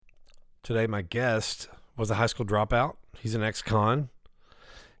Today, my guest was a high school dropout. He's an ex-con.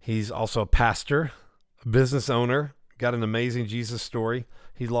 He's also a pastor, a business owner, got an amazing Jesus story.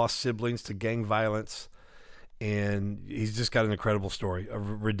 He lost siblings to gang violence, and he's just got an incredible story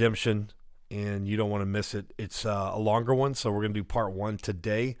of redemption, and you don't want to miss it. It's a longer one, so we're going to do part one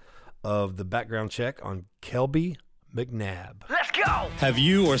today of the background check on Kelby Mcnab. Let's go! Have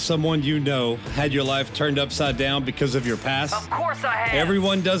you or someone you know had your life turned upside down because of your past? Of course I have.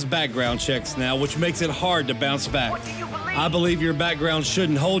 Everyone does background checks now, which makes it hard to bounce back. What do you believe? I believe your background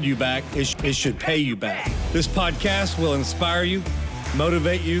shouldn't hold you back. It should pay you back. This podcast will inspire you,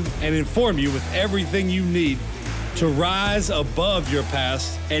 motivate you, and inform you with everything you need to rise above your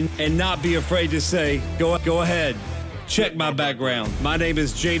past and not be afraid to say, go ahead, check my background. My name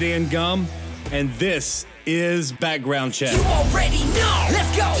is J.Dan Gum, and this is Background Check. You already know.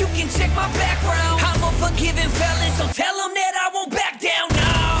 Let's go. You can check my background. I'm a forgiving felon, so tell them that I won't back down.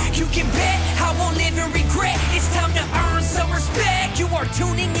 No. You can bet I won't live in regret. It's time to earn some respect. You are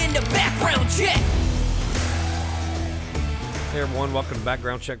tuning in to Background Check. Hey everyone, welcome to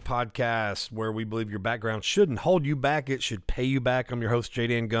Background Check Podcast, where we believe your background shouldn't hold you back, it should pay you back. I'm your host,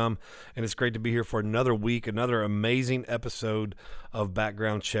 J.Dan Gum, and it's great to be here for another week, another amazing episode of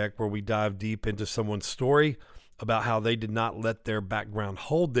Background Check, where we dive deep into someone's story about how they did not let their background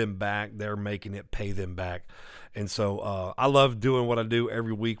hold them back, they're making it pay them back. And so I love doing what I do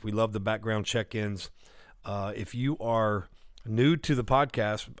every week. We love the background check-ins. If you are new to the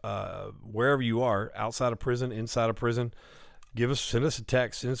podcast, wherever you are, outside of prison, inside of prison, send us a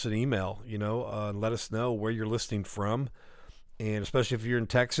text, send us an email, and let us know where you're listening from. And especially if you're in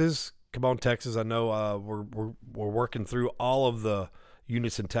Texas, come on, Texas. I know we're working through all of the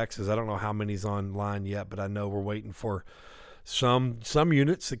units in Texas. I don't know how many's online yet, but I know we're waiting for some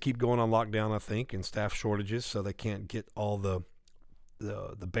units that keep going on lockdown, I think, and staff shortages, so they can't get all the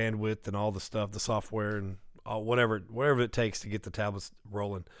bandwidth and all the stuff, the software and whatever it takes to get the tablets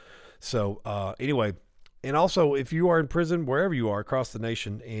rolling. So anyway. And also, if you are in prison, wherever you are across the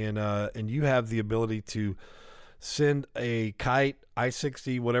nation, and you have the ability to send a kite,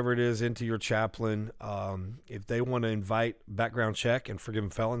 I-60, whatever it is, into your chaplain, if they want to invite background check and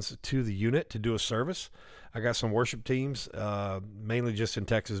forgiven felons to the unit to do a service, I got some worship teams, mainly just in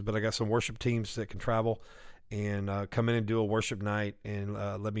Texas, but I got some worship teams that can travel and come in and do a worship night and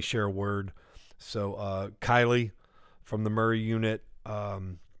let me share a word. So Kylie from the Murray unit,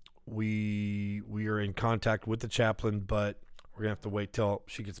 we are in contact with the chaplain, but we're gonna have to wait till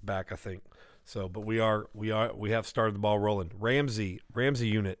she gets back, I think. So, but we have started the ball rolling. Ramsey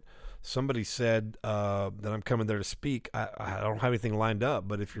unit. Somebody said that I'm coming there to speak. I don't have anything lined up,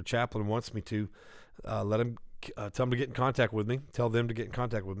 but if your chaplain wants me to, let him tell them to get in contact with me. Tell them to get in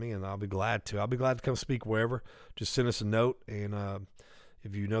contact with me, and I'll be glad to. I'll be glad to come speak wherever. Just send us a note, and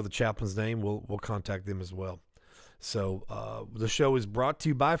if you know the chaplain's name, we'll contact them as well. So the show is brought to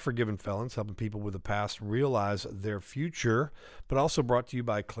you by Forgiven Felons, helping people with a past realize their future, but also brought to you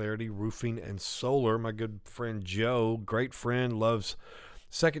by Clarity Roofing and Solar. My good friend Joe, great friend, loves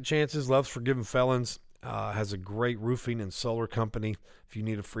second chances, loves Forgiven Felons, has a great roofing and solar company. If you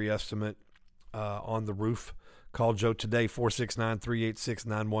need a free estimate on the roof, call Joe today,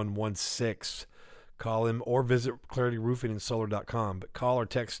 469-386-9116. Call him or visit clarityroofingandsolar.com. But call or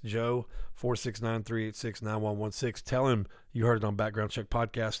text Joe, 469-386-9116. Tell him you heard it on Background Check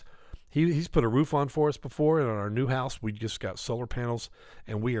Podcast. He's put a roof on for us before, and on our new house, we just got solar panels,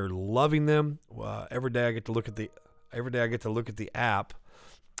 and we are loving them. Every day I get to look at the app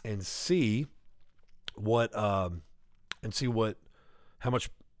and see how much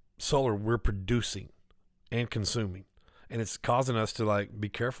solar we're producing and consuming. And it's causing us to be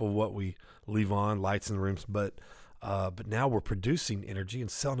careful what we leave on, lights in the rooms. But now we're producing energy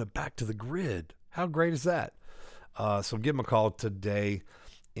and selling it back to the grid. How great is that? So give them a call today.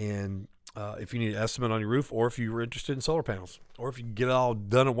 And if you need an estimate on your roof, or if you were interested in solar panels, or if you can get it all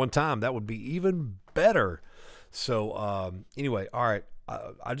done at one time, that would be even better. So anyway, all right.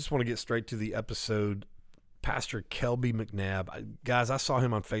 I just want to get straight to the episode. Pastor Kelby Mcnab. Guys, I saw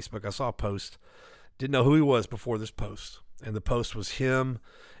him on Facebook. I saw a post. Didn't know who he was before this post. And the post was him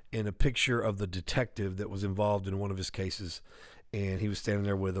and a picture of the detective that was involved in one of his cases. And he was standing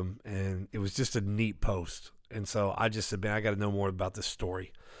there with him. And it was just a neat post. And so I just said, man, I got to know more about this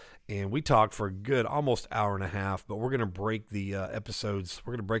story. And we talked for a good almost hour and a half. But we're going to break the episodes.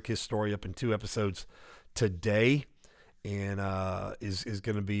 We're going to break his story up in 2 episodes today. And is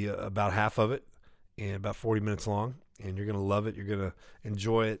going to be about half of it. And about 40 minutes long, and you're going to love it. You're going to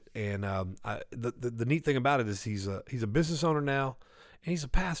enjoy it. And the neat thing about it is he's a business owner now, and he's a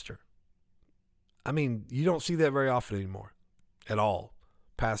pastor. I mean, you don't see that very often anymore at all.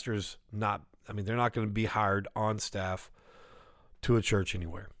 pastors they're not going to be hired on staff to a church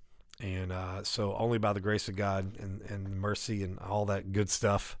anywhere. And so only by the grace of God and mercy and all that good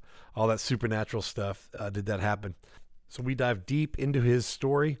stuff, all that supernatural stuff, did that happen. So we dive deep into his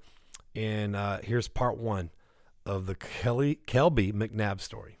story, and here's part one of the Kelby Mcnab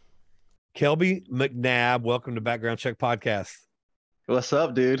story. Kelby Mcnab, welcome to Background Check Podcast. What's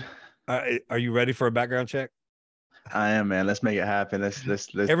up, dude? Are you ready for a background check? I am, man. Let's make it happen. Let's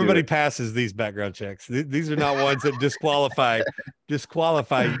Everybody passes these background checks. These are not ones that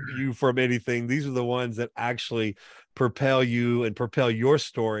disqualify you from anything. These are the ones that actually propel you and propel your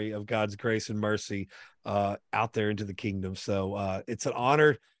story of God's grace and mercy out there into the kingdom. So it's an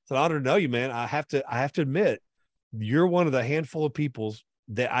honor. It's an honor to know you, man. I have to admit, you're one of the handful of people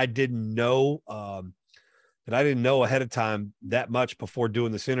that I didn't know ahead of time that much before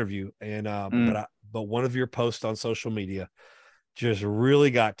doing this interview. And but one of your posts on social media just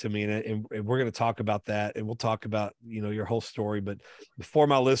really got to me, and we're going to talk about that, and we'll talk about your whole story. But for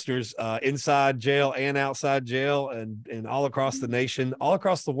my listeners, inside jail and outside jail, and all across the nation, all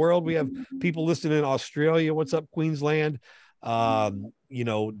across the world, we have people listening in Australia. What's up, Queensland? Tell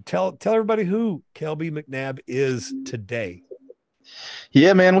everybody who Kelby Mcnab is today.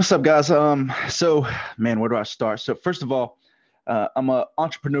 Yeah, man. What's up, guys? So, man, where do I start? So, first of all, I'm an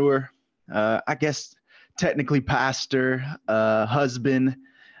entrepreneur. I guess technically pastor, husband,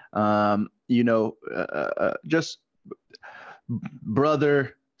 just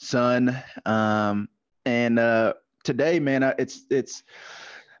brother, son. And today, man, it's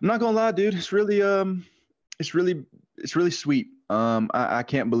I'm not gonna lie, dude. It's really sweet. I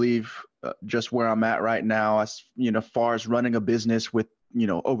can't believe just where I'm at right now. As far as running a business with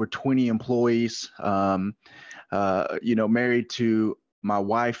over 20 employees. Married to my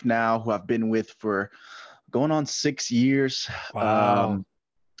wife now, who I've been with for going on 6 years. Wow.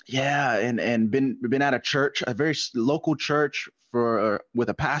 And been at a church, a very local church with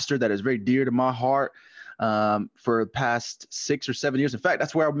a pastor that is very dear to my heart for the past 6 or 7 years. In fact,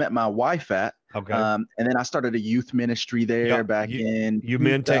 that's where I met my wife at. Okay. And then I started a youth ministry there in. You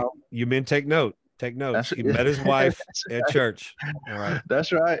men take note. Take notes. He met his wife at church. All right.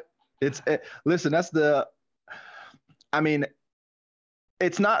 That's right. Listen,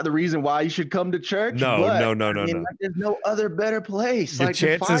 it's not the reason why you should come to church. No. There's no other better place.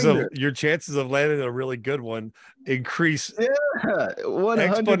 Your chances of landing a really good one increase 100%.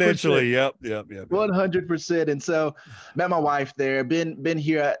 exponentially. Yep. 100%. And so met my wife there, been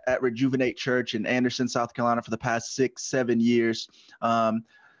here at Rejuvenate Church in Anderson, South Carolina for the past 6-7 years.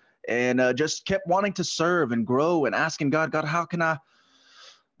 And just kept wanting to serve and grow and asking God, how can I,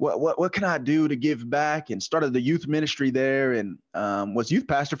 what can I do to give back? And started the youth ministry there, and was youth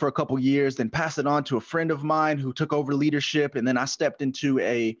pastor for a couple years, then passed it on to a friend of mine who took over leadership. And then I stepped into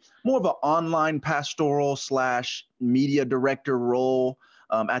a more of an online pastoral / media director role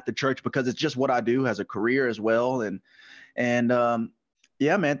at the church, because it's just what I do as a career as well. And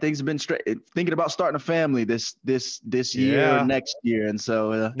yeah, man, things have been straight. Thinking about starting a family this year, next year. And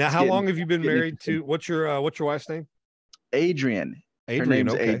so now, how long have you been married to? What's your wife's name? Adrian. Her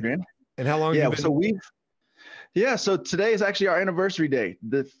name's okay. Adrian. And how long have you been? So today is actually our anniversary day,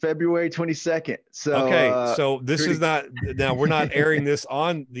 the February 22nd. So okay, so this is not, now we're not airing this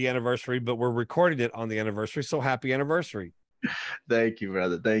on the anniversary, but we're recording it on the anniversary. So happy anniversary. Thank you,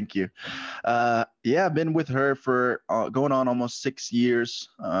 brother. Thank you. I've been with her for going on almost 6 years.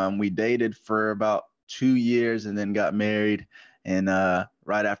 We dated for about 2 years and then got married. And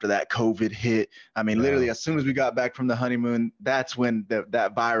right after that, COVID hit. Literally, as soon as we got back from the honeymoon, that's when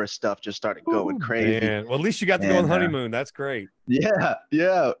that virus stuff just started going crazy. Man. Well, at least you got to go on honeymoon. That's great. Yeah.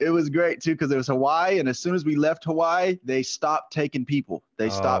 It was great, too, because it was Hawaii. And as soon as we left Hawaii, they stopped taking people. They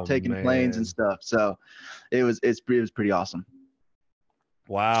stopped taking planes and stuff. So it was pretty awesome.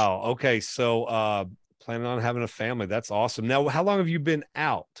 Wow. Okay. So planning on having a family. That's awesome. Now, how long have you been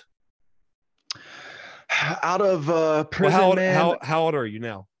out? Out of prison. Well, how old are you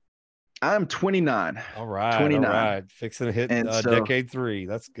now? I'm 29. All right. 29. All right. Fixing to hit decade 3.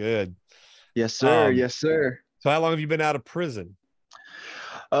 That's good. Yes, sir. Yes, sir. So how long have you been out of prison?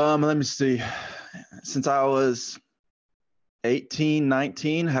 Let me see. Since I was 18,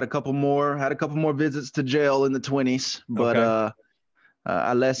 19, had a couple more visits to jail in the 20s, but okay.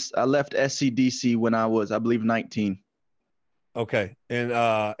 I left SCDC when I was, I believe, 19. Okay.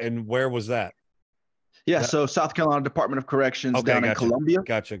 And where was that? Yeah, so South Carolina Department of Corrections down in Columbia.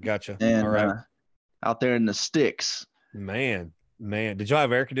 Gotcha. And all right. Out there in the sticks. Man. Did y'all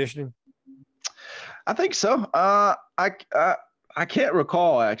have air conditioning? I think so. I can't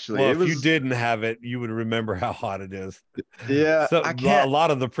recall actually. Well, It if you was, didn't have it, you would remember how hot it is. yeah, So I a can't.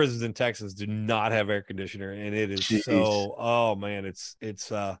 lot of the prisons in Texas do not have air conditioner, and it is Jeez, so. Oh man, it's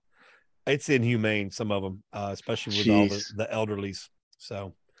inhumane. Some of them, especially with all jeez, the elderlies.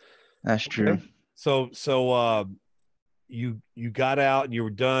 So that's true. okay, so you got out and you were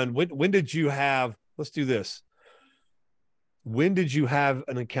done. When did you have? Let's do this. When did you have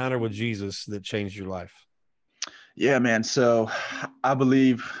an encounter with Jesus that changed your life? Yeah, man. So I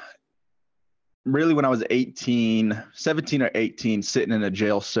believe really when I was 18, 17 or 18, sitting in a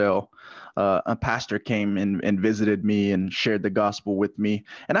jail cell, a pastor came and visited me and shared the gospel with me.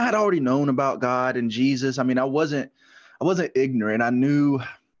 And I had already known about God and Jesus. I mean, I wasn't ignorant. I knew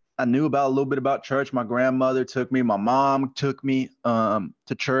about a little bit about church. My grandmother took me, my mom took me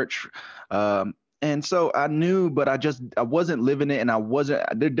to church. And so I knew, but I wasn't living it, and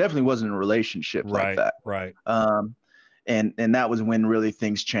there definitely wasn't a relationship like Right, that. right. Um, and that was when really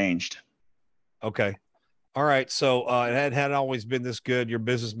things changed. Okay. All right. So it had always been this good. You're a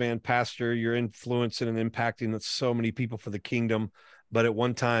businessman, pastor, you're influencing and impacting so many people for the kingdom. But at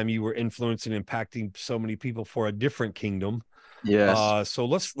one time you were influencing and impacting so many people for a different kingdom. Yes. So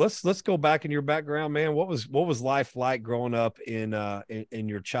let's go back in your background, man. What was life like growing up in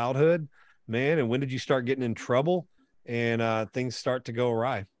your childhood, man? And when did you start getting in trouble and things start to go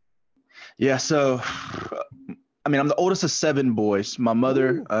awry? Yeah. So, I mean, I'm the oldest of seven boys. My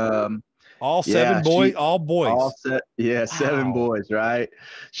mother, Ooh. All yeah, seven boys, all boys. yeah, seven Wow. boys, right?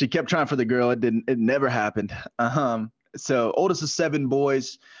 She kept trying for the girl. It never happened. So oldest of seven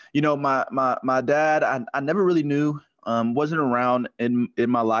boys. My dad, I never really knew, wasn't around in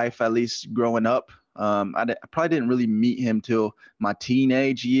my life, at least growing up. I probably didn't really meet him till my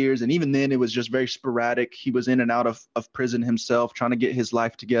teenage years. And even then it was just very sporadic. He was in and out of prison himself, trying to get his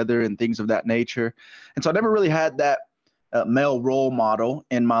life together and things of that nature. And so I never really had that male role model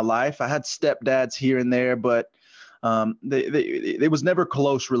in my life. I had stepdads here and there, but they was never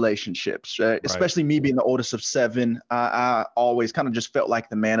close relationships, Right. especially me being the oldest of seven. I always kind of just felt like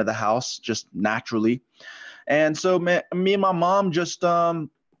the man of the house, just naturally. And so, man, me and my mom just, man,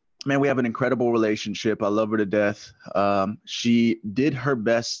 we have an incredible relationship. I love her to death. She did her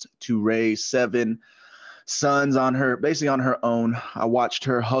best to raise seven sons basically on her own. I watched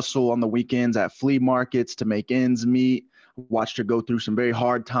her hustle on the weekends at flea markets to make ends meet. Watched her go through some very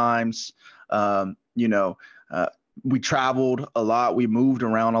hard times. Um, you know, uh, we traveled a lot. We moved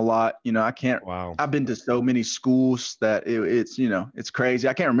around a lot. Wow. I've been to so many schools that it's crazy.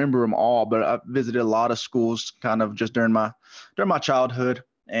 I can't remember them all, but I visited a lot of schools kind of just during my childhood.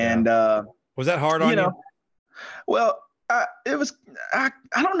 Yeah. And, Was that hard you on you? know, well, it was. I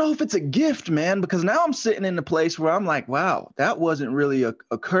don't know if it's a gift, man, because now I'm sitting in a place where I'm like, wow, that wasn't really a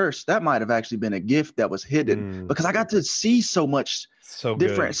curse. That might have actually been a gift that was hidden, Mm, because I got to see so much so good.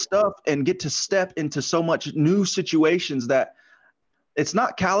 different stuff and get to step into so much new situations that it's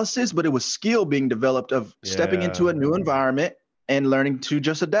not calluses, but it was skill being developed of stepping Yeah. into a new environment and learning to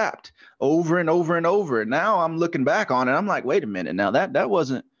just adapt over and over and over. And now I'm looking back on it. I'm like, wait a minute, now that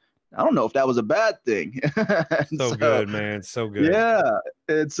wasn't. I don't know if that was a bad thing. And So so good, man. So good. yeah.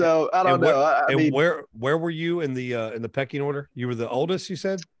 And A- so I And don't where know. I and mean, where were you in the pecking order? You were the oldest, you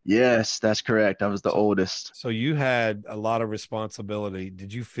said? yes, that's correct. I was the So oldest. so you had a lot of responsibility.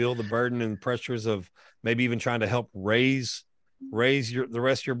 Did you feel the burden and pressures of maybe even trying to help raise the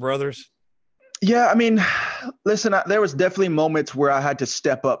rest of your brothers? Yeah, I mean, listen, there was definitely moments where I had to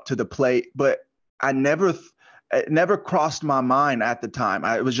step up to the plate, but I never, it never crossed my mind at the time.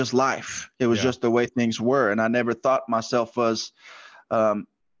 It was just life. It was Yeah. just the way things were, and I never thought myself as, um,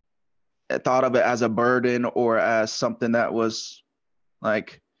 thought of it as a burden or as something that was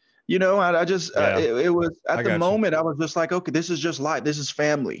like, I just, Yeah. it was I at the got you. moment I was just like, okay, this is just life. This is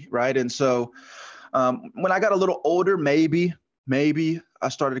family, right? And so, when I got a little older, maybe I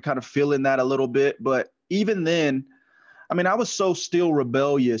started to kind of feeling that a little bit. But even then, I mean, I was so still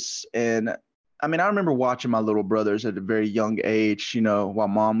rebellious. And I mean, I remember watching my little brothers at a very young age, while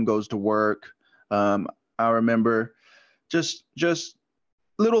mom goes to work. I remember just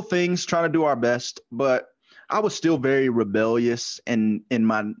little things, trying to do our best, but I was still very rebellious in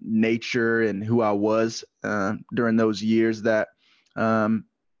my nature and who I was during those years that um,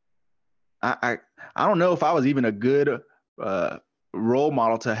 I, I I don't know if I was even a good uh, role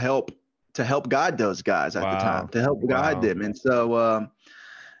model to help guide those guys at the time, Wow. to help guide Wow. them. And so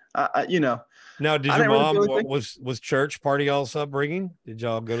I, you know Now, did I your didn't really mom feel anything. was church part of y'all's upbringing? Did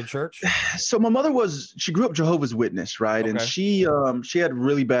y'all go to church? So my mother she grew up Jehovah's Witness, right? And Okay. she had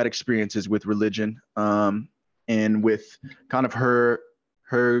really bad experiences with religion, and with kind of her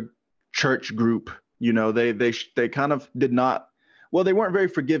church group. They kind of did not. well, they weren't very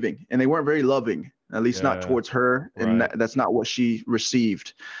forgiving and they weren't very loving, at least not towards her. And right. that's not what she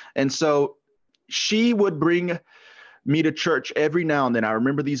received. And so she would bring me to church every now and then. I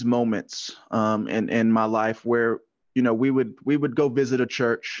remember these moments in my life where, we would go visit a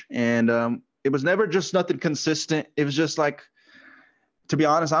church, and it was never just nothing consistent. It was just like, to be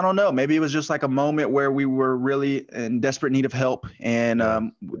honest, I don't know. Maybe it was just like a moment where we were really in desperate need of help, and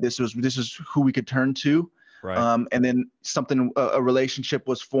this is who we could turn to. Right. And then a relationship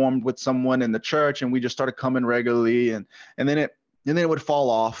was formed with someone in the church, and we just started coming regularly, and then it would fall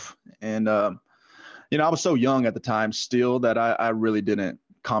off. And I was so young at the time still that I really didn't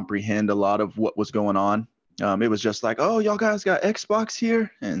comprehend a lot of what was going on. It was just like, oh, y'all guys got Xbox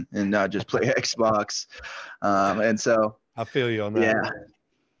here, and I just play Xbox. And so I feel you on that. yeah.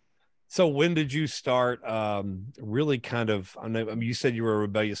 So when did you start really kind of, I mean, you said you were a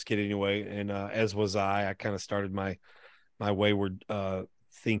rebellious kid anyway, and as was I kind of started my wayward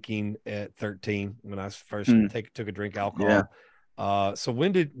thinking at 13 when I first took a drink of alcohol. Yeah. So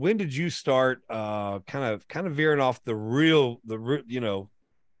when did you start kind of veering off the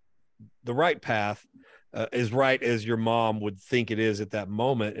right path, as right as your mom would think it is at that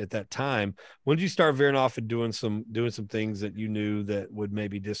moment, at that time? When did you start veering off and doing some things that you knew that would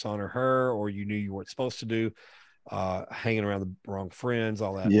maybe dishonor her, or you knew you weren't supposed to do, hanging around the wrong friends,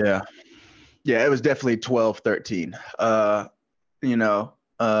 all that? Yeah, it was definitely 12, 13.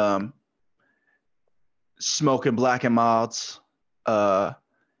 Smoking black and milds,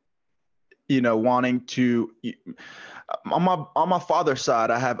 wanting to, on my father's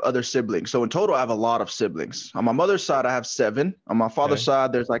side, I have other siblings. So in total, I have a lot of siblings. On my mother's side, I have 7. On my father's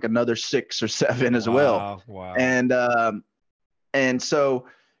side, there's like another 6 or 7 as well. Wow. And so,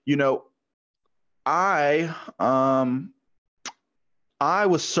 I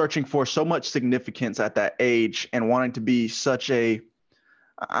was searching for so much significance at that age and wanting to be such a,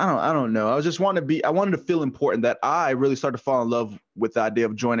 I don't know. I wanted to feel important, that I really started to fall in love with the idea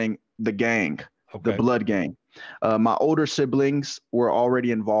of joining the gang, the blood gang. My older siblings were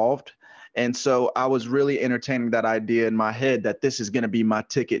already involved. And so I was really entertaining that idea in my head that this is going to be my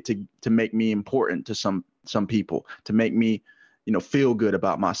ticket to make me important to some people, to make me, feel good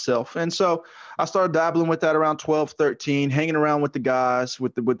about myself. And so I started dabbling with that around 12, 13, hanging around with the guys,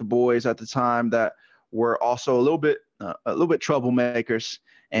 with the boys at the time that were also a little bit troublemakers.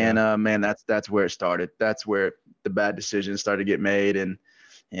 And man, that's where it started. That's where the bad decisions started to get made, and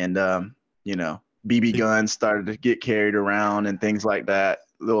BB guns started to get carried around and things like that.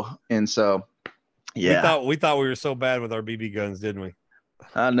 And so, yeah, we thought we were so bad with our BB guns, didn't we?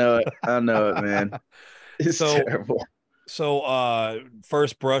 I know it, man. It's terrible. So,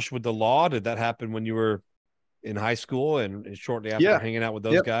 first brush with the law, did that happen when you were in high school and shortly after hanging out with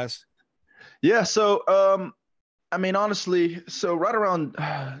those guys? Yeah. So, I mean, honestly, so right around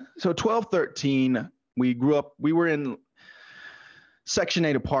 12, 13, we grew up. We were in Section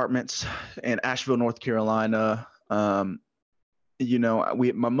 8 apartments in Asheville, North Carolina. My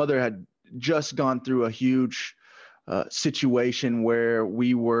mother had just gone through a huge situation where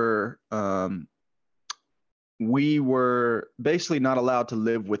we were basically not allowed to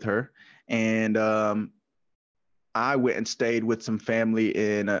live with her. And I went and stayed with some family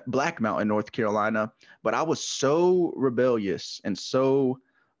in Black Mountain, North Carolina. But I was so rebellious and so,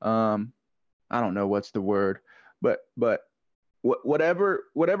 I don't know what's the word, but whatever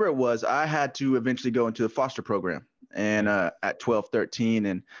it was, I had to eventually go into the foster program. And at 12, 13,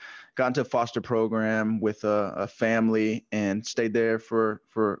 and got into a foster program with a family and stayed there for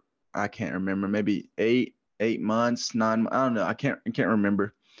I can't remember, maybe 8 months, 9, I don't know. I can't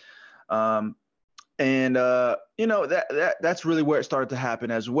remember. That's really where it started to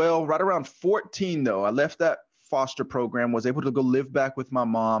happen as well. Right around 14, though, I left that foster program, was able to go live back with my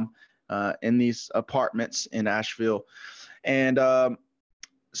mom in these apartments in Asheville, and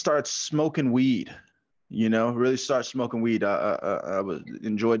started smoking weed. Really started smoking weed. I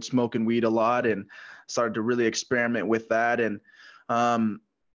enjoyed smoking weed a lot and started to really experiment with that. And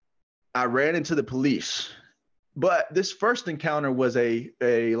I ran into the police. But this first encounter was a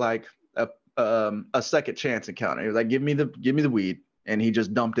second chance encounter. He was like, give me the weed. And he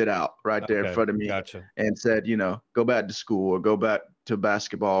just dumped it out right there in front of me. Gotcha. And said, go back to school or go back to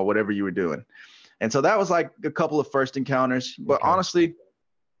basketball, whatever you were doing. And so that was like a couple of first encounters. But honestly,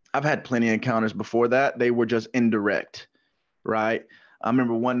 I've had plenty of encounters before that. They were just indirect, right? I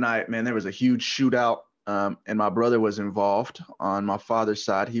remember one night, man, there was a huge shootout. And my brother was involved on my father's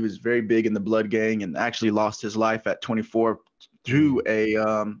side. He was very big in the blood gang and actually lost his life at 24 through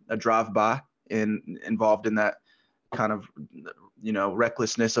a drive-by involved in that kind of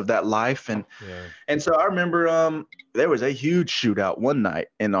recklessness of that life. And so I remember there was a huge shootout one night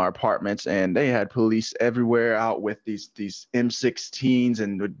in our apartments, and they had police everywhere out with these M16s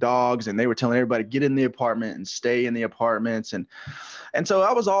and the dogs, and they were telling everybody get in the apartment and stay in the apartments. And so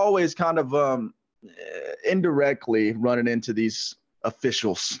I was always kind of indirectly running into these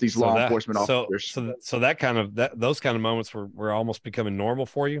officials, these law enforcement officers. So those kind of moments were almost becoming normal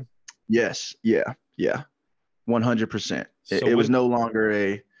for you. Yes. Yeah. 100%. It was no longer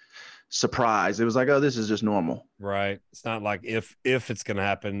a surprise. It was like, oh, this is just normal. Right. It's not like if it's going to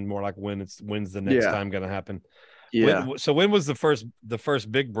happen, more like when's the next time going to happen. Yeah. When was the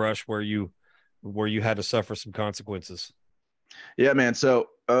first big brush where you had to suffer some consequences? Yeah, man. So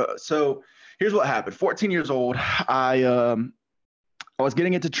here's what happened. 14 years old, I was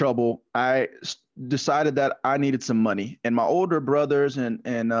getting into trouble. I decided that I needed some money, and my older brothers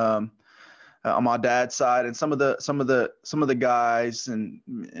and on my dad's side, and some of the guys and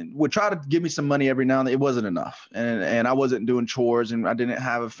would try to give me some money every now and then. It wasn't enough, and I wasn't doing chores, and I didn't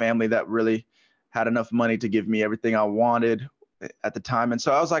have a family that really had enough money to give me everything I wanted at the time. And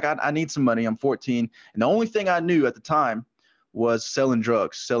so I was like, I need some money. I'm 14, and the only thing I knew at the time was selling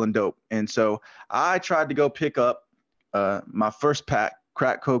drugs, selling dope. And so I tried to go pick up my first pack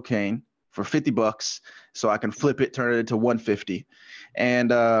crack cocaine for $50 so I can flip it, turn it into 150.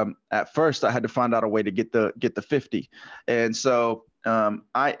 And at first I had to find out a way to get the 50. And so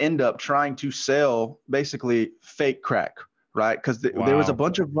I end up trying to sell basically fake crack, right? Because there was a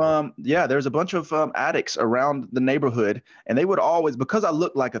bunch of addicts around the neighborhood, and they would always, because I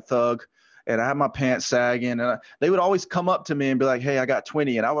looked like a thug and I had my pants sagging, and they would always come up to me and be like, hey, I got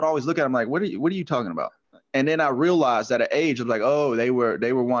 20. And I would always look at them like, what are you talking about? And then I realized at an age of like, oh, they were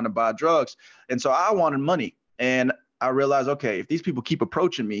wanting to buy drugs. And so I wanted money. And I realized, okay, if these people keep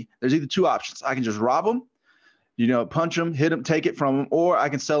approaching me, there's either two options. I can just rob them, punch them, hit them, take it from them, or I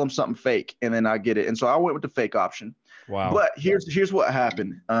can sell them something fake and then I get it. And so I went with the fake option. Wow. But here's what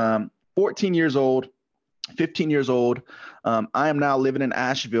happened. 14 years old, 15 years old. I am now living in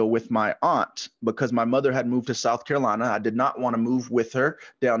Asheville with my aunt because my mother had moved to South Carolina. I did not want to move with her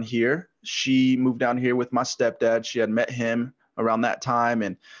down here. She moved down here with my stepdad. She had met him around that time,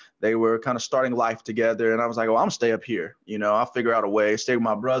 and they were kind of starting life together. And I was like, oh, I'm gonna stay up here. I'll figure out a way, stay with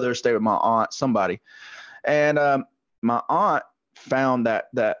my brother, stay with my aunt, somebody. And my aunt found that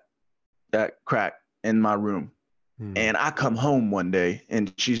crack in my room. And I come home one day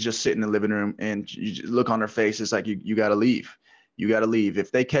and she's just sitting in the living room, and you just look on her face. It's like, you got to leave. You got to leave.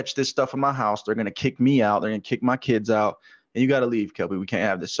 If they catch this stuff in my house, they're going to kick me out. They're going to kick my kids out, and you got to leave, Kelby. We can't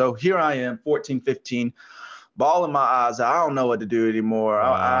have this. So here I am, 14, 15, bawling my eyes out. I don't know what to do anymore.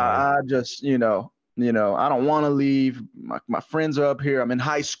 Wow. I just, I don't want to leave. My friends are up here. I'm in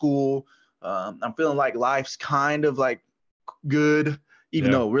high school. I'm feeling like life's kind of like good, even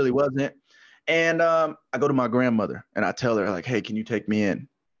though it really wasn't. And I go to my grandmother and I tell her like, hey, can you take me in?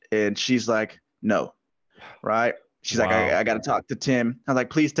 And she's like, no. Right. She's like, I got to talk to Tim. I was like,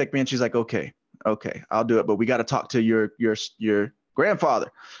 please take me in. She's like, okay, I'll do it. But we got to talk to your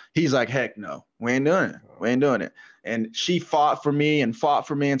grandfather. He's like, heck no, we ain't doing it. And she fought for me and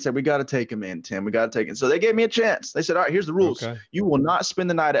said, we got to take him in, Tim. We got to take him. So they gave me a chance. They said, all right, here's the rules. Okay. You will not spend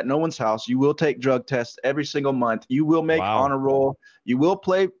the night at no one's house. You will take drug tests every single month. You will make honor roll. You will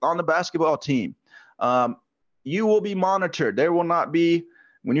play on the basketball team. You will be monitored. There will not be,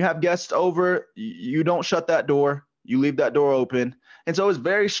 when you have guests over, you don't shut that door. You leave that door open. And so it was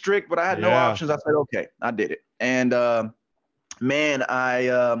very strict, but I had no options. I said, okay, I did it. And man,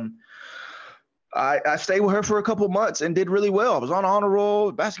 I stayed with her for a couple of months and did really well. I was on honor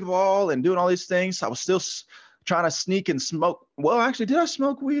roll, basketball, and doing all these things. I was still trying to sneak and smoke. Well, actually, did I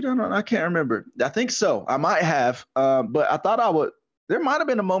smoke weed? I can't remember. I think so. I might have, but I thought I would. There might have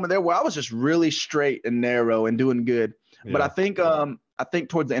been a moment there where I was just really straight and narrow and doing good. Yeah. But I think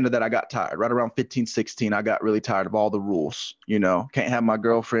towards the end of that, I got tired. Right around 15, 16, I got really tired of all the rules. Can't have my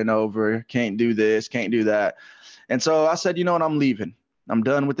girlfriend over, can't do this, can't do that. And so I said, you know what, I'm leaving. I'm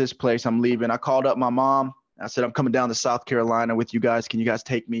done with this place. I'm leaving. I called up my mom. I said, I'm coming down to South Carolina with you guys. Can you guys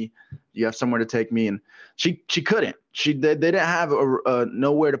take me? You have somewhere to take me? And she couldn't. They didn't have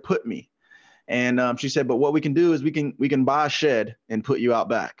nowhere to put me. And she said, but what we can do is we can buy a shed and put you out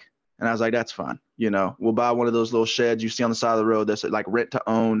back. And I was like, that's fine. We'll buy one of those little sheds you see on the side of the road that's like rent to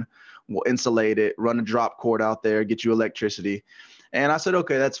own. We'll insulate it, run a drop cord out there, get you electricity. And I said,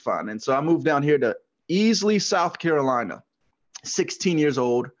 okay, that's fine. And so I moved down here to Easley, South Carolina, 16 years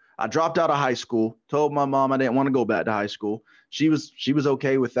old. I dropped out of high school, told my mom I didn't want to go back to high school. She was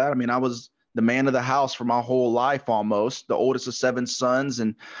okay with that. I mean, I was the man of the house for my whole life, almost the oldest of 7 sons.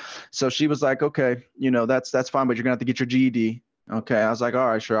 And so she was like, okay, that's fine, but you're gonna have to get your GED. Okay. I was like, all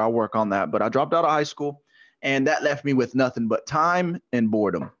right, sure, I'll work on that. But I dropped out of high school, and that left me with nothing but time and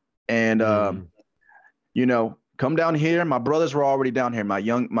boredom. And come down here. My brothers were already down here, my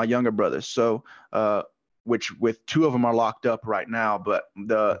younger brothers. So which with two of them are locked up right now. But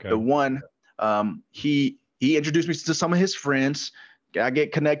the one, he introduced me to some of his friends. I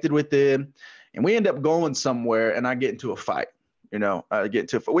get connected with them, and we end up going somewhere, and I get into a fight.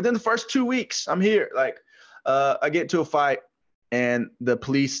 Within the first 2 weeks, I'm here. Like, I get into a fight, and the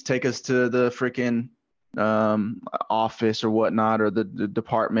police take us to the freaking office or whatnot, or the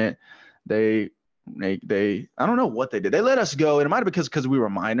department. They I don't know what they did. They let us go, and it might have been because we were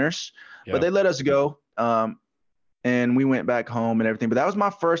minors, but they let us go. And we went back home and everything. But that was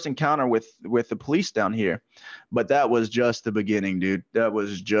my first encounter with the police down here. But that was just the beginning, dude. That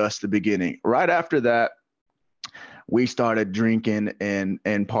was just the beginning. Right after that, we started drinking and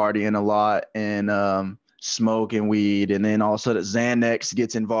partying a lot and smoking weed. And then all of a sudden Xanax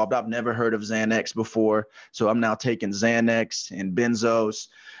gets involved. I've never heard of Xanax before. So I'm now taking Xanax and benzos.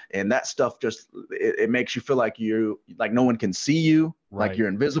 And that stuff just, it makes you feel like no one can see you, right. Like you're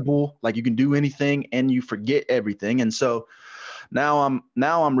invisible, like you can do anything and you forget everything. And so now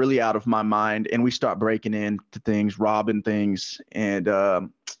I'm really out of my mind, and we start breaking into things, robbing things. And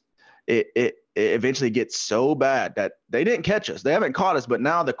it eventually gets so bad that they didn't catch us. They haven't caught us, but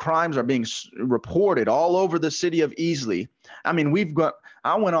now the crimes are being reported all over the city of Easley. I mean,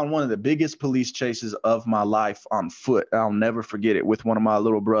 I went on one of the biggest police chases of my life on foot. I'll never forget it, with one of my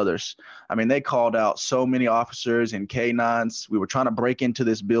little brothers. I mean, they called out so many officers and canines. We were trying to break into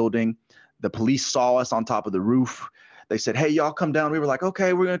this building. The police saw us on top of the roof. They said, "Hey, y'all come down." We were like,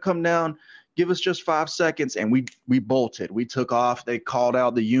 "Okay, we're going to come down. Give us just 5 seconds." And we bolted. We took off. They called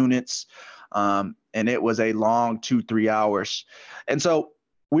out the units. And it was a long 2-3 hours. And so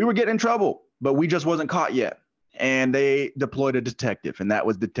we were getting in trouble, but we just wasn't caught yet. And they deployed a detective, and that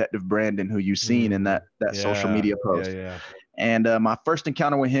was Detective Brandon, who you've seen in that social media post. Yeah. And my first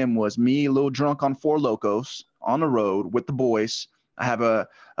encounter with him was me, a little drunk on Four Locos on the road with the boys. I have a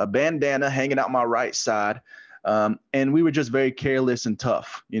bandana hanging out my right side. And we were just very careless and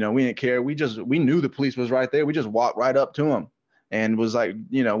tough. We didn't care. We knew the police was right there. We just walked right up to him and was like,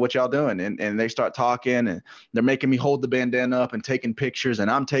 "What y'all doing?" And they start talking, and they're making me hold the bandana up and taking pictures,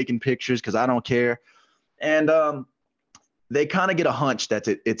 and I'm taking pictures because I don't care. And they kind of get a hunch that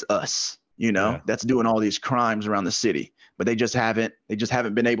it's us, that's doing all these crimes around the city, but they just haven't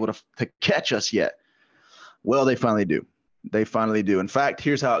been able to catch us yet. Well, they finally do. In fact,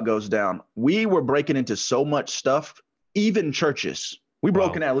 here's how it goes down. We were breaking into so much stuff, even churches. We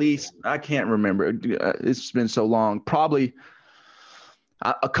broke in at least, I can't remember. It's been so long, probably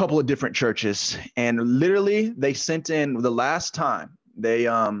a couple of different churches. And literally they sent in the last time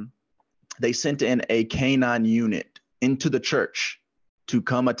they sent in a canine unit into the church to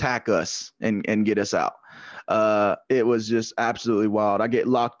come attack us and get us out. It was just absolutely wild. I get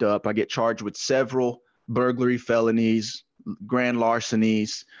locked up. I get charged with several burglary felonies, grand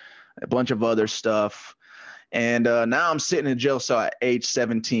larcenies, a bunch of other stuff. And now I'm sitting in a jail cell at age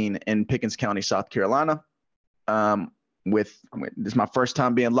 17 in Pickens County, South Carolina. This is my first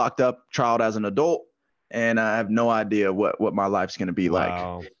time being locked up, trialed as an adult, and I have no idea what my life's going to be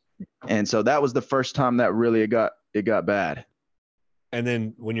like. And so that was the first time that really it got bad. And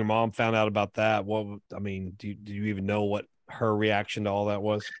then when your mom found out about that, do you even know what her reaction to all that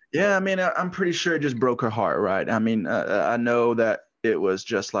was? Yeah, I mean, I'm pretty sure it just broke her heart, right? I mean, I know that it was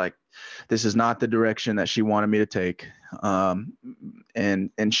just like, this is not the direction that she wanted me to take.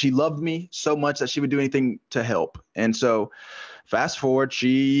 And she loved me so much that she would do anything to help. And so fast forward,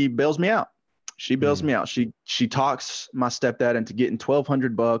 she bails me out. She talks my stepdad into getting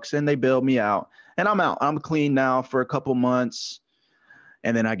 $1,200, and they bail me out, and I'm out. I'm clean now for a couple months.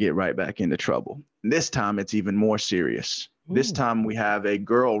 And then I get right back into trouble. This time it's even more serious. Ooh. This time we have a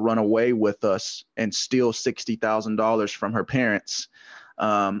girl run away with us and steal $60,000 from her parents.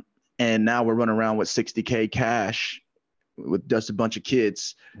 And now we're running around with $60K cash with just a bunch of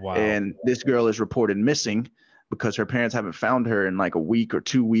kids. Wow. And this girl is reported missing because her parents haven't found her in like a week or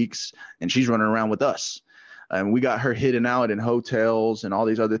 2 weeks, and she's running around with us. And we got her hidden out in hotels and all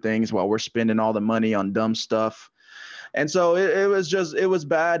these other things while we're spending all the money on dumb stuff. And so it was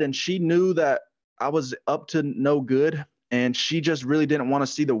bad. And she knew that I was up to no good, and she just really didn't want to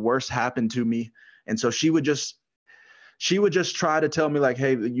see the worst happen to me. And so she would just try to tell me like,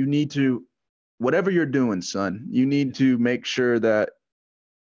 "Hey, you need to, whatever you're doing, son, you need to make sure that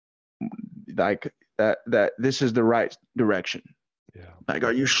like that this is the right direction. Yeah. Like,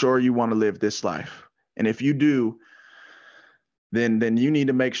 are you sure you want to live this life? And if you do, then you need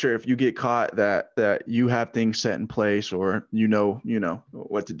to make sure if you get caught that you have things set in place, or you know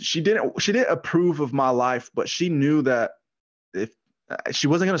what to do. She didn't approve of my life, but she knew that if she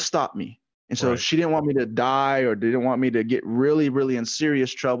wasn't going to stop me. And so Right. she didn't want me to die or didn't want me to get really, really in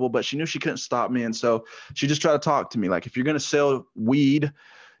serious trouble, but she knew she couldn't stop me. And so she just tried to talk to me like, if you're going to sell weed,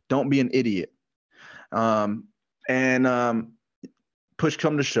 don't be an idiot. And push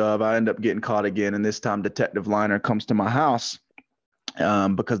come to shove, I end up getting caught again. And this time Detective Liner comes to my house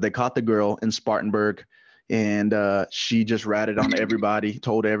because they caught the girl in Spartanburg. And she just ratted on everybody,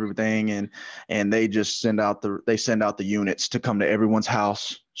 told everything, and they just send out the units to come to everyone's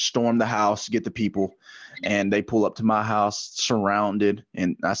house, storm the house, get the people, and they pull up to my house, surrounded,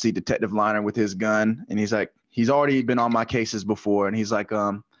 and I see Detective Liner with his gun, and he's like, he's already been on my cases before, and he's like,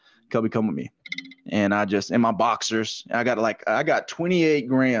 Kelby, come with me, and I just in my boxers, I got 28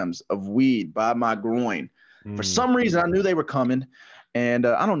 grams of weed by my groin. For some reason, I knew they were coming. And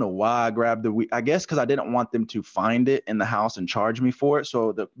I don't know why I grabbed the weed. I guess because I didn't want them to find it in the house and charge me for it.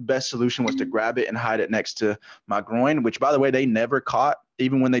 So the best solution was to grab it and hide it next to my groin, which, by the way, they never caught.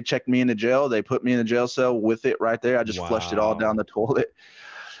 Even when they checked me into jail, they put me in a jail cell with it right there. I just flushed it all down the toilet.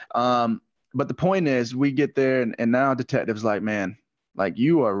 But the point is, we get there, and now detective's like, man, like,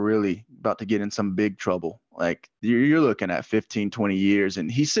 you are really about to get in some big trouble. Like, you're looking at 15, 20 years. And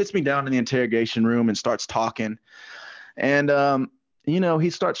he sits me down in the interrogation room and starts talking. And he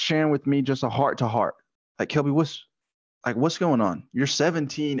starts sharing with me just a heart to heart. Like, Kelby, what's going on? You're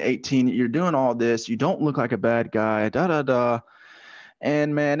 17, 18. You're doing all this. You don't look like a bad guy. Da, da, da.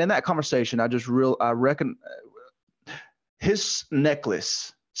 And man, in that conversation, I reckon his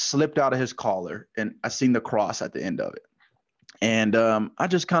necklace slipped out of his collar, and I seen the cross at the end of it. And I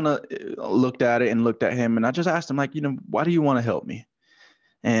just kind of looked at it and looked at him, and I just asked him, like, why do you want to help me?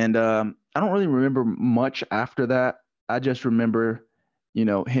 And I don't really remember much after that. I just remember,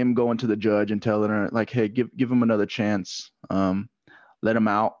 him going to the judge and telling her, like, hey, give him another chance. Let him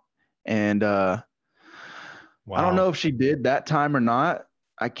out. And Wow. I don't know if she did that time or not.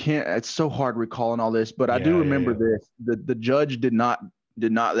 I can't, it's so hard recalling all this, but I do remember this. The judge did not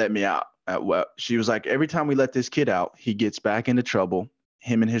let me out. She was like, every time we let this kid out, he gets back into trouble,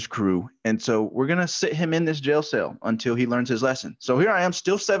 him and his crew. And so we're going to sit him in this jail cell until he learns his lesson. So here I am,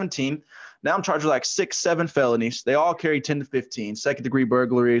 still 17. Now I'm charged with like 6, 7 felonies. They all carry 10 to 15, second-degree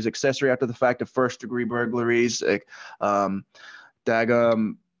burglaries, accessory after the fact of first-degree burglaries. I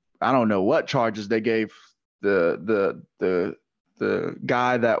don't know what charges they gave the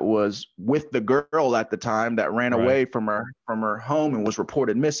guy that was with the girl at the time that ran away from her home and was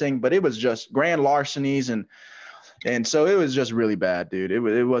reported missing. But it was just grand larcenies, and so it was just really bad, dude.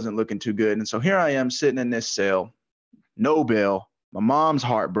 It wasn't looking too good. And so here I am sitting in this cell, no bail. My mom's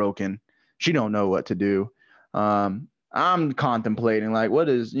heartbroken. She don't know what to do. I'm contemplating, like, what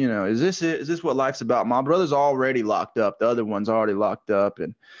is this it? Is this what life's about? My brother's already locked up. The other one's already locked up.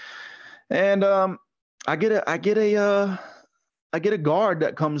 And I get a guard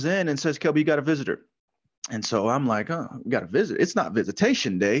that comes in and says, Kelby, you got a visitor. And so I'm like, oh, we got a visit. It's not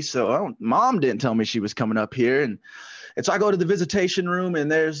visitation day. So mom didn't tell me she was coming up here. And so I go to the visitation room,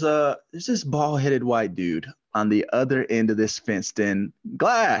 and there's this bald-headed white dude on the other end of this fenced-in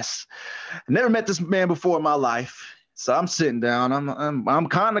glass. I never met this man before in my life. So I'm sitting down. I'm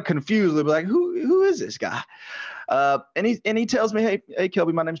kind of confused. Like, who is this guy? And he tells me, hey,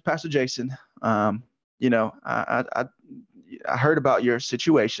 Kelby, my name's Pastor Jason. I heard about your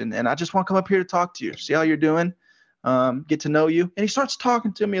situation, and I just want to come up here to talk to you, see how you're doing, get to know you. And he starts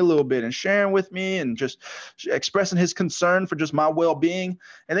talking to me a little bit and sharing with me and just expressing his concern for just my well-being.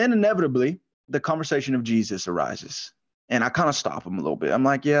 And then inevitably, the conversation of Jesus arises. And I kind of stop him a little bit. I'm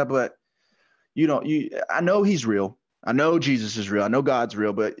like, yeah, but I know he's real. I know Jesus is real. I know God's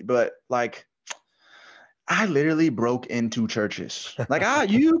real, but like, I literally broke into churches. Like,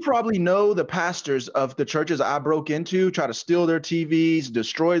 you probably know the pastors of the churches I broke into, try to steal their TVs,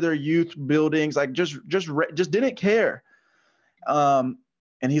 destroy their youth buildings, like just didn't care. And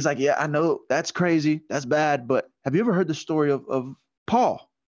he's like, yeah, I know that's crazy. That's bad. But have you ever heard the story of Paul?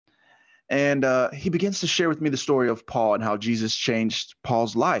 And he begins to share with me the story of Paul and how Jesus changed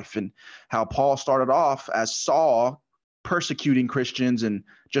Paul's life, and how Paul started off as Saul, persecuting Christians and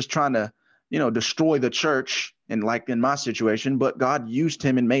just trying to, destroy the church, and like in my situation, but God used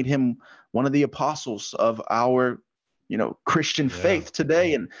him and made him one of the apostles of our, Christian faith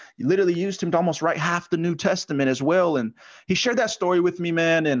today. And he literally used him to almost write half the New Testament as well. And he shared that story with me,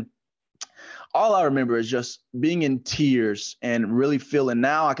 man. And all I remember is just being in tears and really feeling,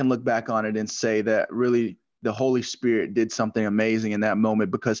 now I can look back on it and say that really the Holy Spirit did something amazing in that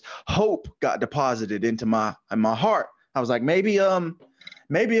moment, because hope got deposited into my heart. I was like, maybe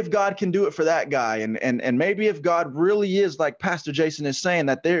if God can do it for that guy, and maybe if God really is like Pastor Jason is saying,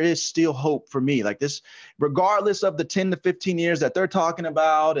 that there is still hope for me, like this, regardless of the 10 to 15 years that they're talking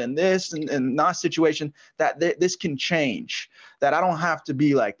about and this and not situation, that this can change, that I don't have to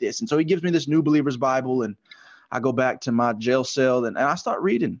be like this. And so he gives me this New Believer's Bible, and I go back to my jail cell and I start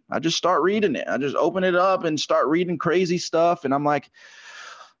reading. I just start reading it. I just open it up and start reading crazy stuff. And I'm like,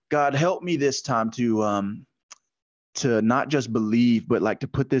 God, help me this time to not just believe, but like to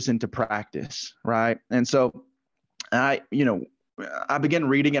put this into practice. Right. And so I began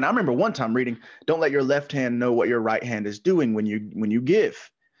reading, and I remember one time reading, don't let your left hand know what your right hand is doing when you give.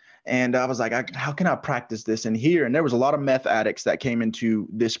 And I was like, how can I practice this in here? And there was a lot of meth addicts that came into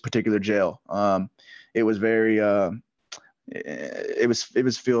this particular jail. It was very, it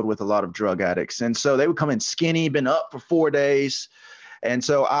was filled with a lot of drug addicts. And so they would come in skinny, been up for 4 days. And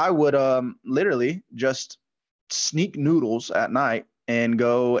so I would literally just sneak noodles at night and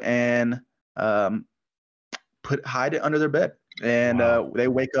go and hide it under their bed. And Wow. they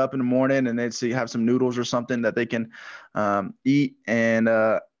wake up in the morning and they'd have some noodles or something that they can eat. And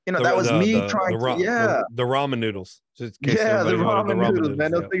that was me trying to, yeah. The ramen noodles. Just in case Yeah, the everybody wanted the ramen ramen noodles,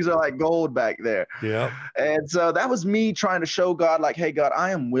 man. noodles. Those things are like gold back there. Yep. And so that was me trying to show God, like, hey, God,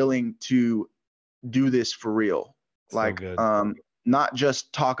 I am willing to do this for real. So like, good. not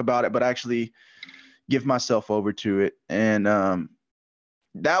just talk about it, but actually give myself over to it. And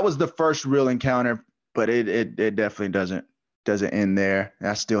that was the first real encounter, but it definitely doesn't end there.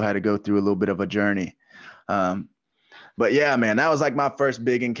 I still had to go through a little bit of a journey. But yeah, man, that was like my first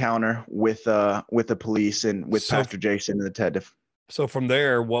big encounter with the police and with Pastor Jason and the detective. So from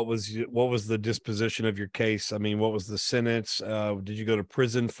there, what was the disposition of your case? I mean, what was the sentence? Did you go to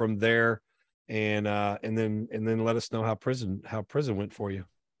prison from there? And then let us know how prison went for you.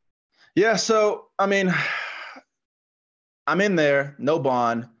 Yeah. So, I mean, I'm in there, no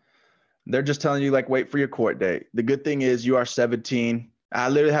bond. They're just telling you, like, wait for your court date. The good thing is you are 17. I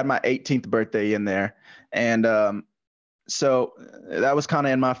literally had my 18th birthday in there. And so that was kind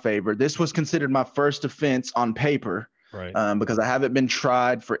of in my favor. This was considered my first offense on paper, right? Because I haven't been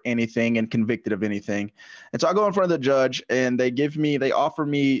tried for anything and convicted of anything. And so I go in front of the judge, and they offer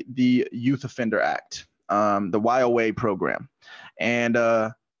me the Youth Offender Act, the YOA program. And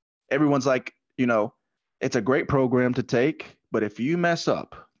everyone's like, it's a great program to take, but if you mess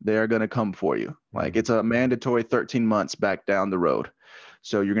up, they're going to come for you. Like, it's a mandatory 13 months back down the road.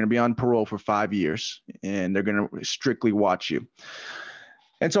 So you're going to be on parole for 5 years, and they're going to strictly watch you.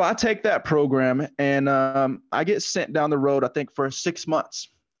 And so I take that program, and I get sent down the road, I think, for 6 months,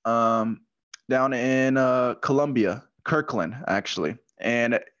 down in Columbia, Kirkland, actually.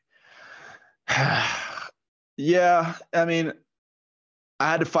 And yeah, I mean,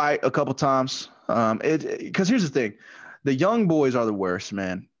 I had to fight a couple times. Because here's the thing, the young boys are the worst,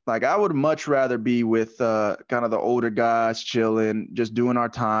 man. Like, I would much rather be with kind of the older guys, chilling, just doing our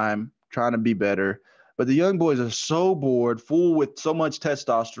time, trying to be better. But the young boys are so bored, full with so much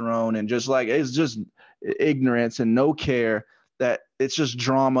testosterone, and just like, it's just ignorance and no care, that it's just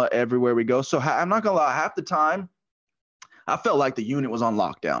drama everywhere we go. So I'm not gonna lie, half the time I felt like the unit was on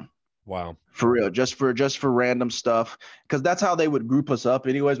lockdown. Wow. For real, just for random stuff, because that's how they would group us up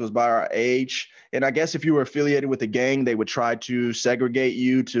anyways, was by our age. And I guess if you were affiliated with a gang, they would try to segregate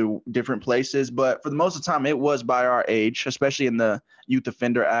you to different places. But for the most of the time, it was by our age, especially in the Youth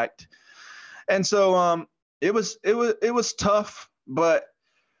Offender Act. And so it was tough, but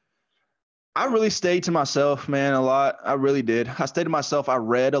I really stayed to myself, man, a lot. I really did. I stayed to myself. I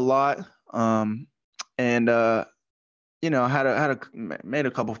read a lot, and I made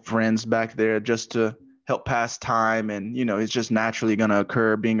a couple friends back there just to help pass time. And, it's just naturally going to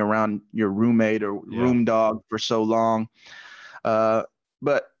occur being around your roommate or room dog for so long.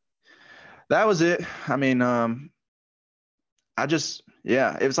 But that was it. I mean, it's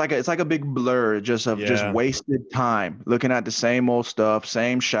like a big blur just wasted time looking at the same old stuff,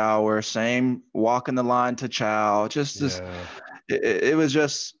 same shower, same walking the line to chow. It was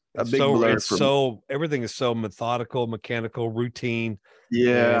just a big blur for me. Everything is so methodical, mechanical, routine.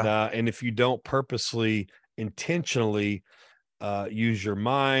 Yeah. And if you don't purposely, intentionally use your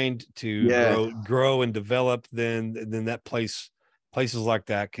mind to grow and develop, then that places like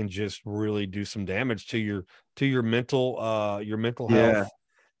that can just really do some damage to your mental health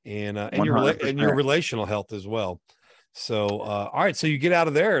and your relational health as well. So all right, so you get out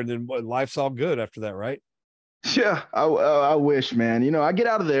of there, and then life's all good after that, right? Yeah, I wish, man. I get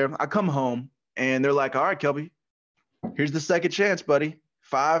out of there, I come home, and they're like, all right, Kelby, here's the second chance, buddy.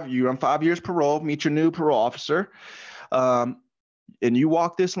 You're on 5 years parole, meet your new parole officer. And you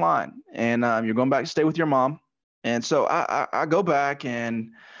walk this line, and you're going back to stay with your mom. And so I go back and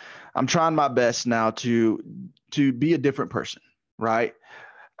I'm trying my best now to be a different person, right?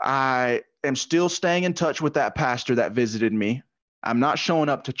 I am still staying in touch with that pastor that visited me. I'm not showing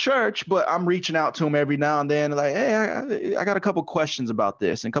up to church, but I'm reaching out to him every now and then, like, hey, I got a couple questions about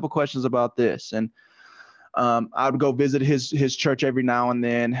this and a couple questions about this. And I would go visit his church every now and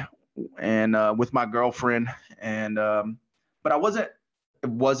then, and with my girlfriend. And but it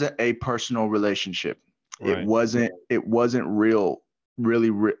wasn't a personal relationship. Right. It wasn't real,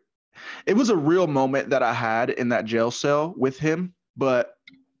 really real. It was a real moment that I had in that jail cell with him, but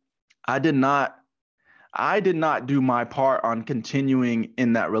I did not do my part on continuing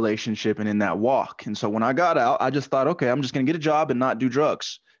in that relationship and in that walk. And so when I got out, I just thought, okay, I'm just going to get a job and not do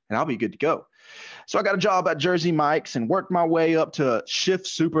drugs and I'll be good to go. So I got a job at Jersey Mike's and worked my way up to shift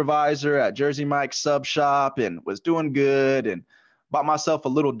supervisor at Jersey Mike's sub shop and was doing good and bought myself a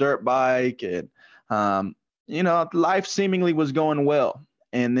little dirt bike. And, life seemingly was going well.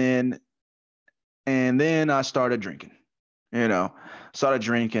 And then I started drinking,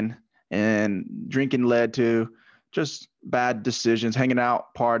 and drinking led to just bad decisions, hanging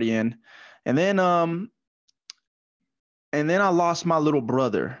out, partying. And then I lost my little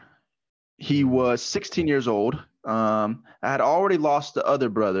brother. He was 16 years old. I had already lost the other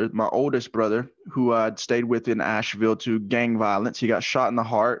brother, my oldest brother, who I'd stayed with in Asheville to gang violence. He got shot in the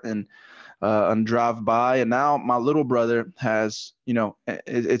heart and on drive-by. And now my little brother has,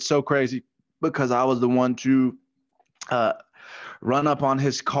 it's so crazy because I was the one to run up on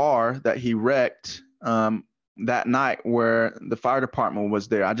his car that he wrecked that night where the fire department was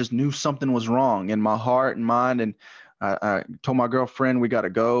there. I just knew something was wrong in my heart and mind. And I told my girlfriend, we got to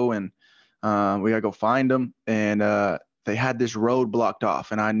go and we got to go find him. And they had this road blocked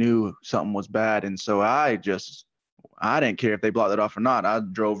off and I knew something was bad. And so I didn't care if they blocked it off or not. I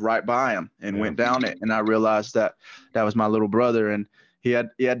drove right by him and went down it. And I realized that was my little brother. And he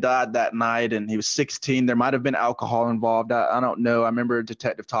had died that night and he was 16. There might've been alcohol involved. I don't know. I remember a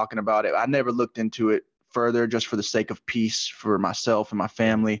detective talking about it. I never looked into it further just for the sake of peace for myself and my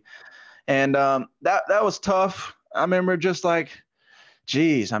family. And that was tough. I remember just like,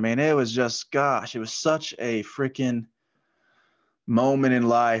 geez, I mean, it was just, gosh, it was such a freaking moment in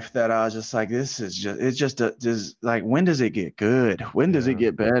life that I was just like, it's just like, when does it get good? When does it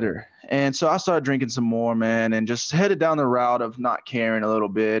get better? And so I started drinking some more, man, and just headed down the route of not caring a little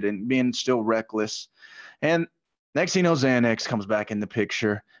bit and being still reckless. And next thing you know, Xanax comes back in the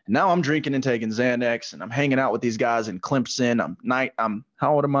picture. And now I'm drinking and taking Xanax and I'm hanging out with these guys in Clemson. I'm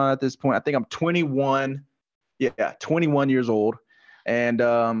how old am I at this point? I think I'm 21. Yeah, 21 years old. And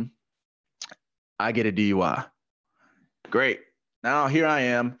I get a DUI. Great. Now here I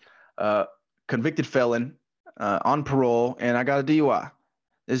am, convicted felon on parole, and I got a DUI.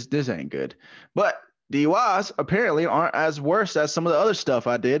 This ain't good. But DUIs apparently aren't as worse as some of the other stuff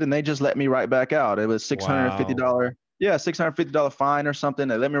I did, and they just let me right back out. It was $650. Wow. Yeah, $650 fine or something.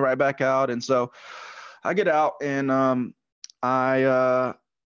 They let me right back out, and so I get out and I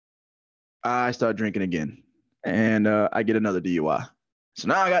start drinking again, and I get another DUI. So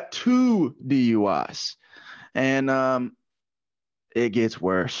now I got 2 DUIs, and it gets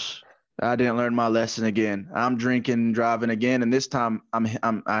worse. I didn't learn my lesson again. I'm drinking and driving again, and this time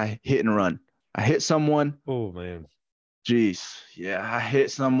I hit and run. I hit someone. Oh man. Jeez, yeah, I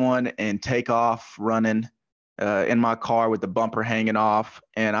hit someone and take off running in my car with the bumper hanging off,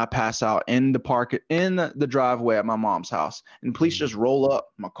 and I pass out in the driveway at my mom's house. And police just roll up.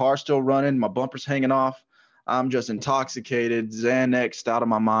 My car's still running. My bumper's hanging off. I'm just intoxicated, Xanaxed out of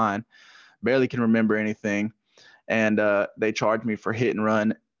my mind. Barely can remember anything. And they charged me for hit and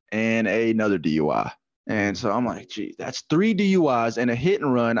run and another DUI. And so I'm like, gee, that's 3 DUIs and a hit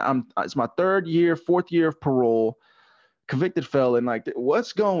and run. It's my 4th year of parole, convicted felon. Like,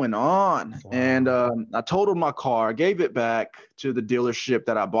 what's going on? Wow. And I totaled my car, gave it back to the dealership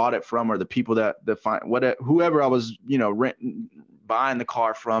that I bought it from, or the people whoever I was, buying the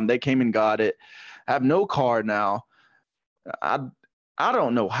car from. They came and got it. I have no car now. I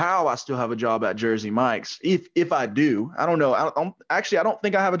don't know how I still have a job at Jersey Mike's. If I do, I don't know. I don't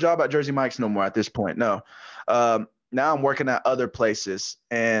think I have a job at Jersey Mike's no more at this point. No. Now I'm working at other places,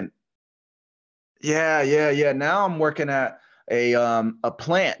 and yeah. Now I'm working at a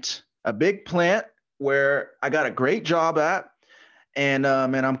plant, a big plant where I got a great job at, and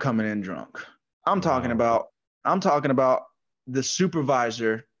I'm coming in drunk. I'm talking about the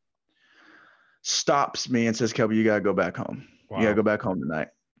supervisor stops me and says, Kelby, you gotta go back home. Wow. You gotta go back home tonight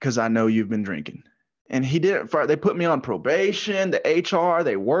because I know you've been drinking. And he did it. They put me on probation. The HR,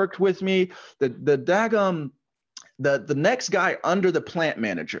 they worked with me. The next guy under the plant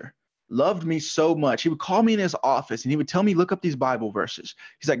manager, loved me so much. He would call me in his office and he would tell me, look up these Bible verses.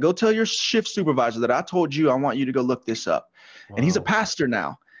 He's like, go tell your shift supervisor that I told you, I want you to go look this up. Wow. And he's a pastor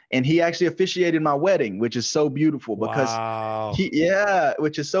now. And he actually officiated my wedding, which is so beautiful because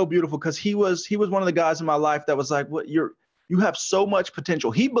which is so beautiful because he was one of the guys in my life that was like, what, you have so much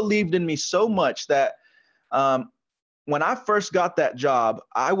potential. He believed in me so much that when I first got that job,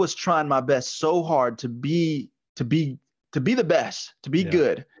 I was trying my best so hard to be the best, to be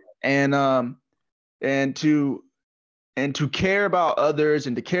good, and to care about others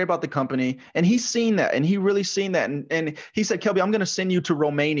and to care about the company. And he's seen that, and he really seen that. And he said, Kelby, I'm going to send you to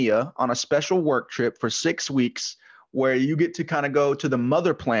Romania on a special work trip for 6 weeks where you get to kind of go to the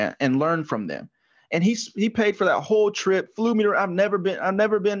mother plant and learn from them. And he paid for that whole trip, flew me around. I've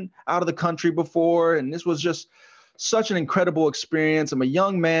never been out of the country before. And this was just such an incredible experience. I'm a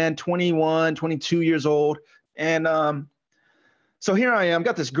young man, 21, 22 years old. And so here I am,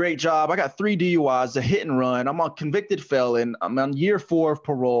 got this great job. I got 3 DUIs, a hit and run. I'm a convicted felon. I'm on year 4 of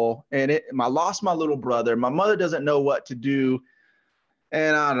parole. And I lost my little brother. My mother doesn't know what to do.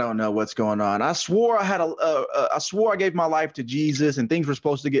 And I don't know what's going on. I swore I gave my life to Jesus and things were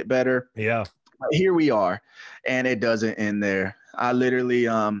supposed to get better. Yeah. But here we are. And it doesn't end there. I literally,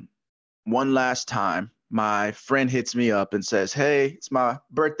 one last time, my friend hits me up and says, hey, it's my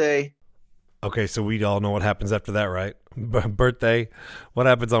birthday. Okay, so we all know what happens after that, right? Birthday. What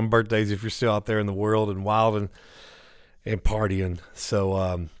happens on birthdays if you're still out there in the world and wild and partying?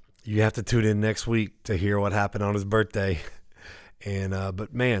 So you have to tune in next week to hear what happened on his birthday. And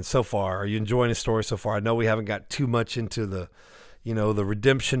but man, so far, are you enjoying his story so far? I know we haven't got too much into the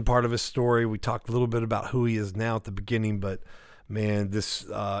redemption part of his story. We talked a little bit about who he is now at the beginning, but man, this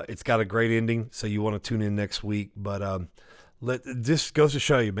it's got a great ending. So you want to tune in next week, but this goes to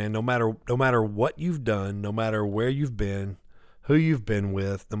show you, man, no matter what you've done, no matter where you've been, who you've been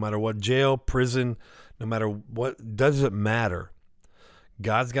with, no matter what jail, prison, no matter what, doesn't matter.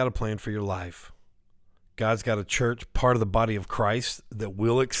 God's got a plan for your life. God's got a church, part of the body of Christ, that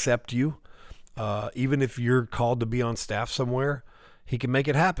will accept you. Even if you're called to be on staff somewhere, he can make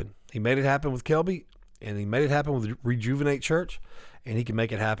it happen. He made it happen with Kelby, and he made it happen with Rejuvenate Church, and he can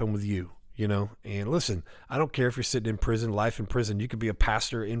make it happen with you. And listen, I don't care if you're sitting in prison, life in prison. You could be a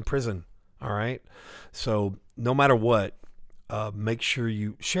pastor in prison. All right. So no matter what, make sure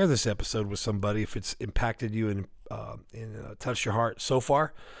you share this episode with somebody if it's impacted you and touched your heart so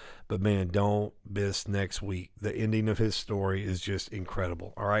far. But man, don't miss next week. The ending of his story is just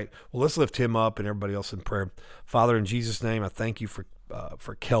incredible. All right. Well, let's lift him up and everybody else in prayer. Father, in Jesus' name, I thank you for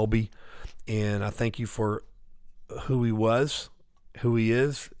Kelby, and I thank you for who he was, who he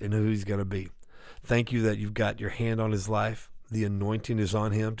is, and who he's going to be. Thank you that you've got your hand on his life. The anointing is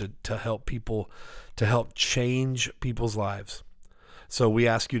on him to help people, to help change people's lives. So we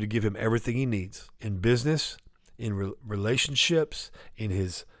ask you to give him everything he needs in business, in relationships, in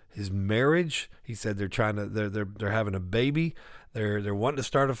his marriage. He said they're having a baby. They're wanting to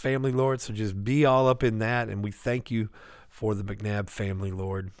start a family, Lord. So just be all up in that. And we thank you for the Mcnab family,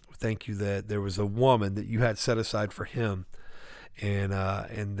 Lord. Thank you that there was a woman that you had set aside for him. And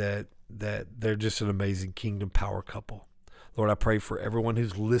that they're just an amazing kingdom power couple. Lord, I pray for everyone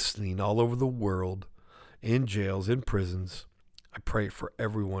who's listening all over the world, in jails, in prisons. I pray for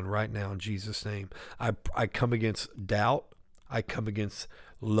everyone right now in Jesus' name. I come against doubt. I come against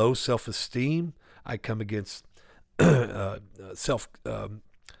low self-esteem. I come against low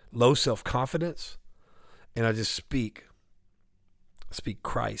self-confidence. And I just speak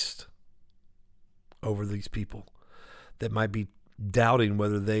Christ over these people that might be doubting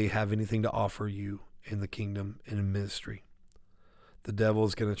whether they have anything to offer you in the kingdom and in ministry. The devil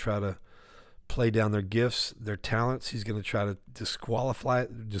is going to try to play down their gifts, their talents. He's going to try to disqualify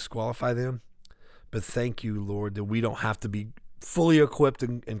them. But thank you, Lord, that we don't have to be fully equipped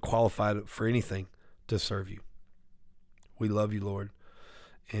and qualified for anything to serve you. We love you, Lord.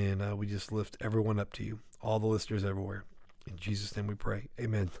 And we just lift everyone up to you, all the listeners everywhere. In Jesus' name we pray.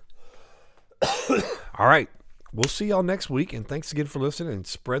 Amen. All right. We'll see y'all next week, and thanks again for listening, and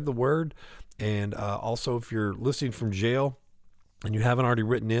spread the word. And also, if you're listening from jail and you haven't already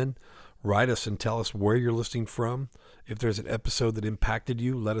written in, write us and tell us where you're listening from. If there's an episode that impacted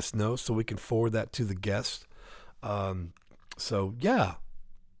you, let us know so we can forward that to the guest. So, yeah,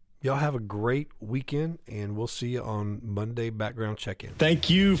 y'all have a great weekend, and we'll see you on Monday Background Check-In. Thank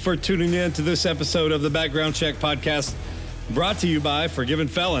you for tuning in to this episode of the Background Check Podcast, brought to you by Forgiven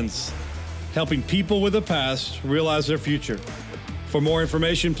Felons, helping people with a past realize their future. For more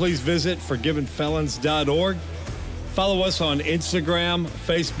information, please visit forgivenfelons.org. Follow us on Instagram,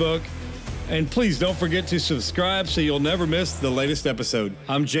 Facebook, And please don't forget to subscribe so you'll never miss the latest episode.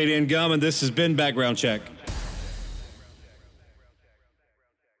 I'm Jaden Gum, and this has been Background Check.